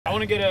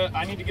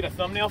I need to get a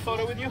thumbnail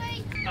photo with you.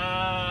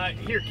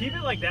 Here, keep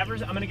it like that.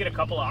 I'm gonna get a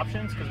couple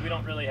options because we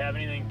don't really have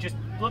anything. Just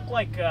look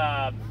like,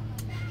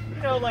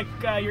 you know, like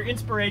your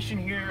inspiration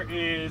here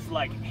is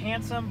like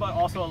handsome, but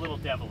also a little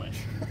devilish,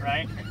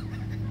 right?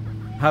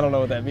 I don't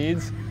know what that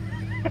means.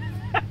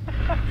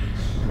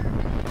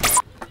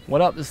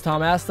 What up, this is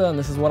Tom Asta, and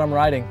this is what I'm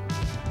riding.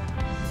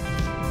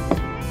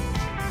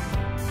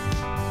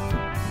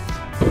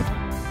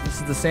 This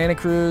is the Santa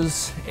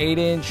Cruz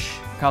 8-inch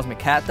Cosmic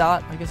Cat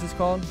Dot, I guess it's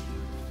called.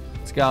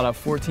 It's got a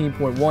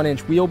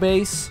 14.1-inch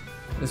wheelbase.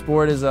 This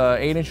board is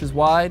 8 inches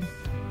wide.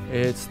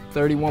 It's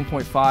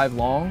 31.5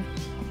 long,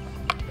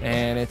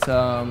 and it's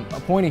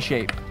a pointy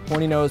shape,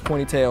 pointy nose,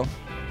 pointy tail.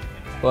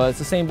 But it's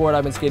the same board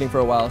I've been skating for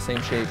a while,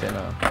 same shape, and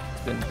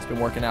it's been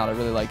working out. I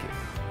really like it.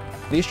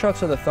 These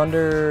trucks are the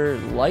Thunder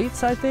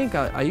lights, I think.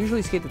 I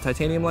usually skate the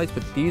titanium lights,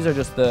 but these are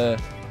just the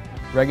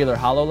regular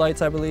hollow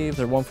lights, I believe.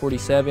 They're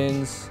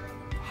 147s,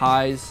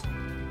 highs.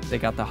 They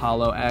got the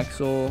hollow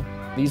axle.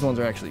 These ones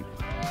are actually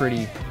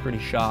pretty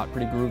shot,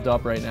 pretty grooved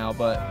up right now,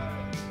 but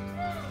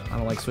I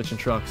don't like switching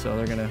trucks, so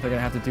they're gonna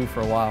have to do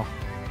for a while.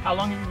 How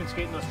long have you been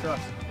skating those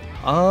trucks?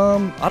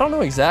 I don't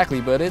know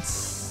exactly, but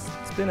it's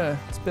been a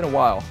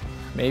while.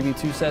 Maybe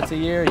 2 sets a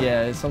year.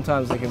 Yeah,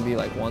 sometimes it can be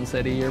like 1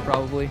 set a year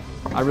probably.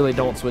 I really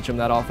don't switch them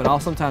that often. I'll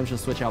sometimes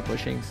just switch out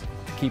bushings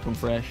to keep them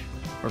fresh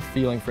or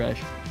feeling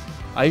fresh.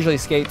 I usually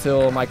skate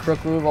till my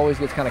crook groove always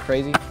gets kind of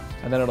crazy,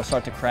 and then it'll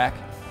start to crack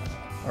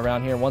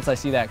around here. Once I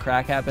see that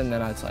crack happen,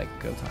 then it's like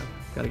go time.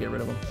 Got to get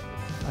rid of them.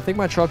 I think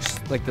my truck's,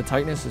 like, the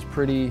tightness is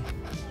pretty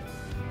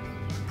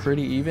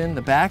even.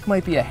 The back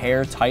might be a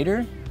hair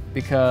tighter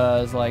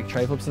because like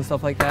tray flips and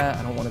stuff like that,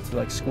 I don't want it to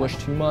like squish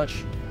too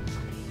much.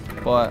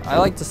 But I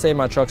like to say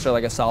my trucks are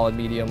like a solid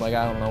medium. Like,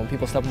 I don't know, when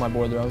people step on my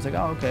board, they're always like,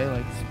 oh, okay,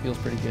 like, this feels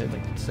pretty good.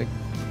 Like, it's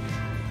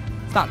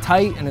not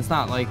tight and it's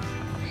not like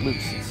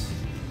loose. It's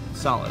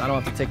solid. I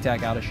don't have to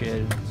tic-tac out of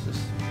shit. It's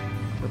just,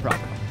 they're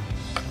proper.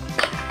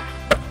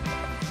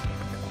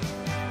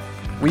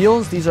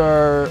 Wheels, these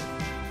are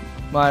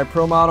my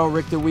Pro Model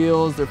Ricta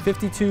wheels. They're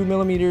 52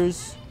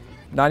 millimeters,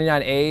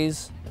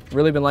 99As.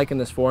 Really been liking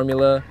this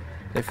formula.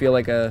 They feel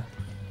like a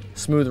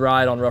smooth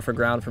ride on rougher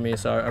ground for me,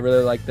 so I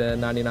really like the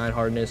 99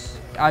 hardness.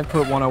 I've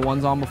put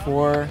 101s on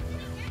before,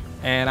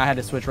 and I had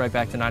to switch right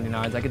back to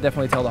 99s. I could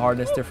definitely tell the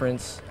hardness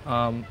difference.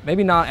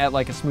 Maybe not at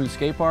like a smooth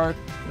skate park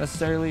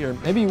necessarily, or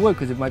maybe you would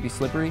because it might be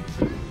slippery,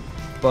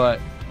 but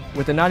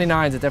with the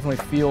 99s, it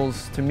definitely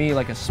feels to me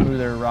like a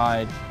smoother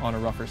ride on a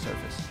rougher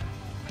surface.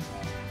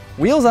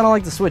 Wheels, I don't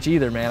like to switch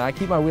either, man. I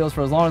keep my wheels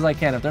for as long as I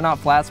can. If they're not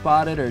flat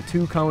spotted or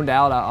too coned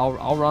out,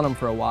 I'll run them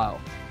for a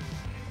while.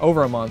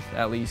 Over a month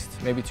at least,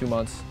 maybe 2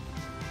 months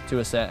to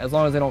a set. As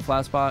long as they don't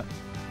flat spot,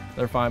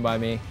 they're fine by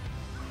me.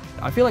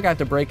 I feel like I have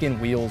to break in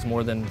wheels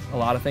more than a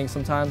lot of things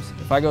sometimes.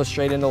 If I go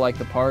straight into like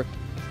the park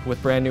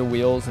with brand new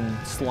wheels and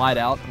slide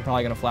out, I'm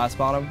probably gonna flat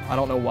spot them. I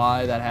don't know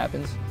why that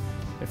happens,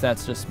 if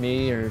that's just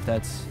me or if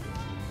that's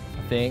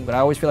a thing, but I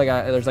always feel like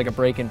there's like a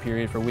break-in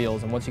period for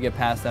wheels, and once you get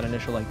past that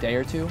initial like day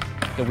or two,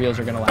 the wheels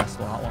are gonna last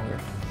a lot longer,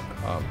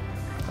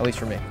 at least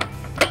for me.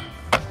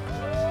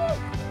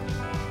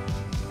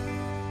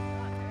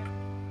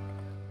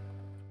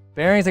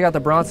 Bearings, I got the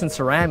Bronson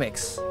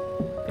Ceramics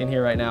in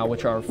here right now,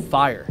 which are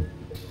fire.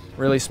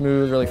 Really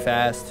smooth, really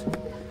fast.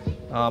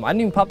 I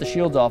didn't even pop the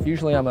shields off.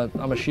 Usually I'm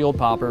a shield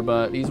popper,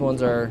 but these ones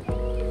they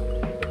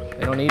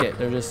don't need it.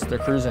 They're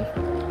cruising.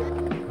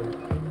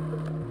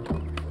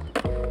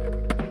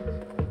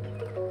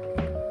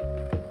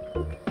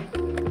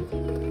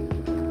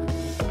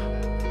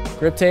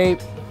 Grip tape,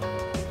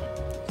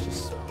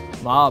 just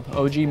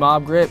OG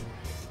mob grip.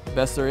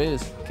 Best there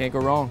is, can't go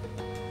wrong.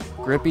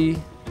 Grippy.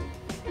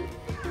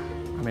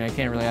 I mean, I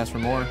can't really ask for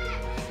more.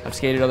 I've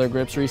skated other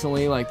grips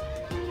recently, like,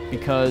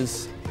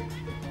 because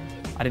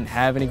I didn't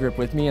have any grip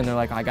with me, and they're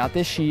like, I got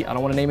this sheet, I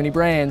don't want to name any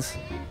brands,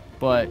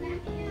 but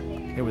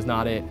it was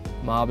not it.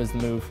 Mob is the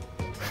move,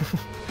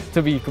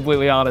 to be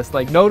completely honest.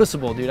 Like,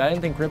 noticeable, dude. I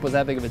didn't think grip was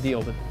that big of a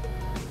deal, but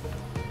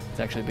it's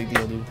actually a big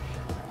deal, dude.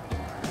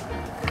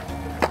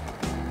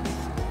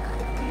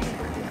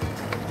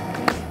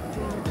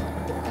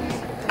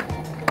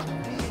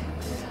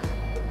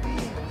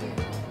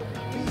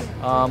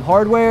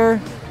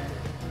 Hardware,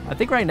 I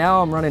think right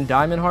now I'm running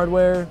Diamond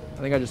hardware.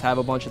 I think I just have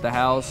a bunch at the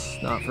house,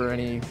 not for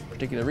any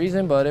particular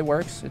reason, but it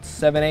works. It's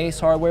 7/8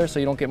 hardware, so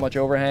you don't get much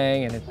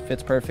overhang and it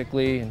fits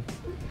perfectly. And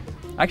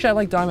actually, I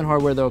like Diamond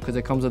hardware though, because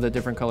it comes with a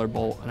different color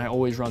bolt, and I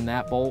always run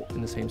that bolt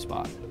in the same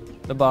spot.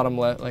 The bottom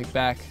left, like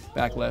back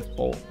left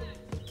bolt,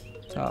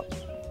 top.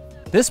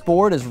 This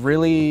board is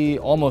really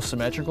almost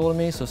symmetrical to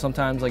me, so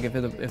sometimes like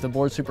if the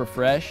board's super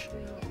fresh,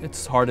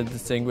 it's hard to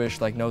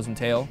distinguish like nose and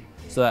tail,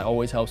 so that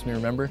always helps me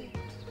remember.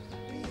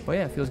 But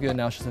yeah, it feels good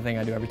now. It's just a thing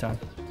I do every time.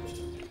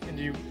 And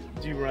do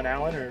you run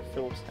Allen or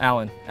Phillips?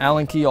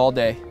 Allen key all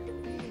day.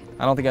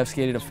 I don't think I've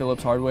skated a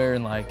Phillips hardware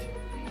in like,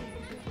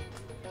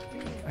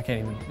 I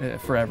can't even,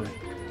 forever.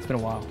 It's been a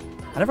while.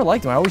 I never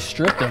liked them. I always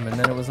stripped them, and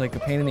then it was like a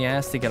pain in the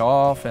ass to get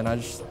off, and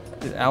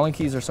Allen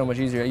keys are so much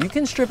easier. You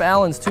can strip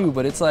Allens too,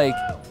 but it's like,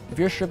 if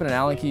you're stripping an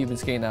Allen key, you've been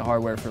skating that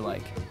hardware for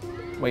like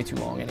way too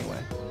long anyway.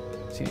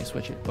 So you need to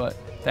switch it. But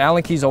the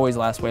Allen keys always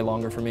last way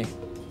longer for me.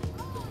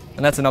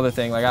 And that's another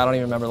thing. Like, I don't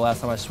even remember the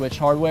last time I switched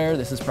hardware.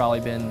 This has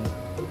probably been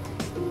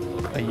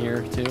a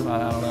year or two.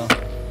 I don't know.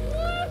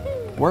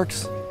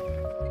 Works.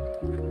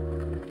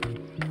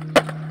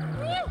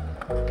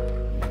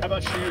 How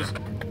about shoes?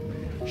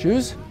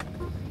 Shoes?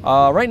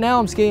 Right now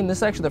I'm skating, this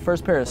is actually the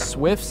first pair of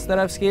Swifts that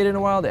I've skated in a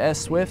while, the S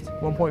Swift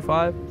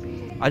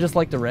 1.5. I just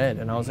like the red,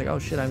 and I was like, oh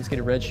shit, I haven't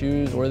skated red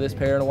shoes or this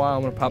pair in a while.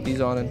 I'm gonna pop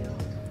these on,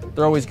 and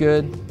they're always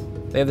good.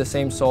 They have the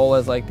same sole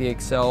as like the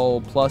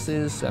Excel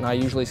Pluses, and I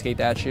usually skate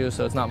that shoe,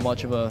 so it's not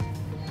much of a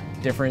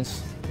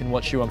difference in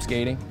what shoe I'm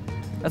skating.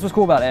 That's what's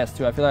cool about S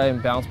too. I feel like I can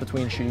bounce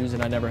between shoes,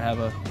 and I never have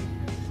a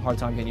hard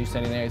time getting used to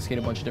anything. I skate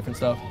a bunch of different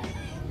stuff.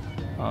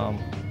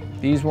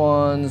 These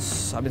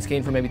ones, I've been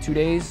skating for maybe 2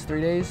 days, 3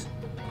 days,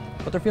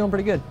 but they're feeling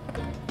pretty good.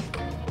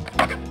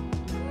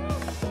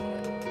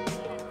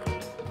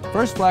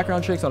 First flat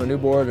ground tricks on a new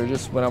board, or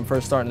just when I'm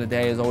first starting the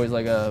day, is always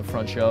like a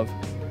front shove.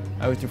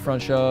 I always do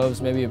front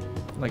shoves, maybe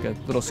like a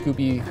little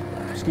scoopy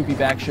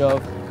back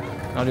shove.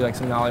 And I'll do like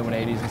some nollie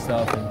 180s and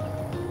stuff,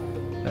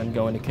 and then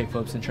go into kick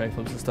flips and tray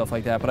flips and stuff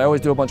like that. But I always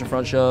do a bunch of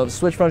front shoves,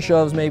 switch front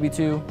shoves maybe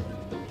too.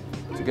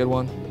 It's a good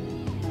one.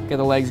 Get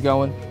the legs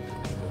going.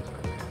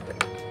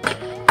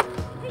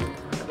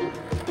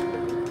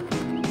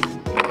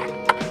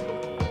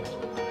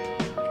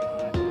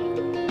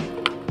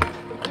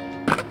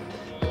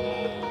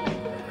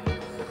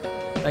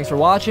 Thanks for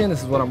watching.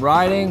 This is what I'm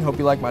riding. Hope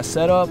you like my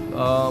setup,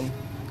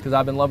 because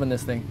I've been loving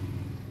this thing.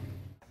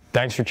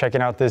 Thanks for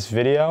checking out this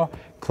video.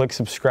 Click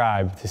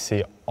subscribe to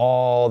see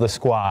all the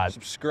squad.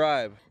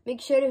 Subscribe.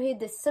 Make sure to hit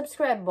the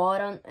subscribe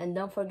button and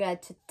don't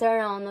forget to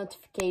turn on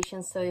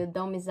notifications so you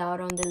don't miss out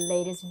on the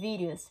latest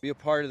videos. Be a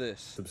part of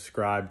this.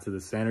 Subscribe to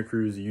the Santa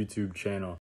Cruz YouTube channel.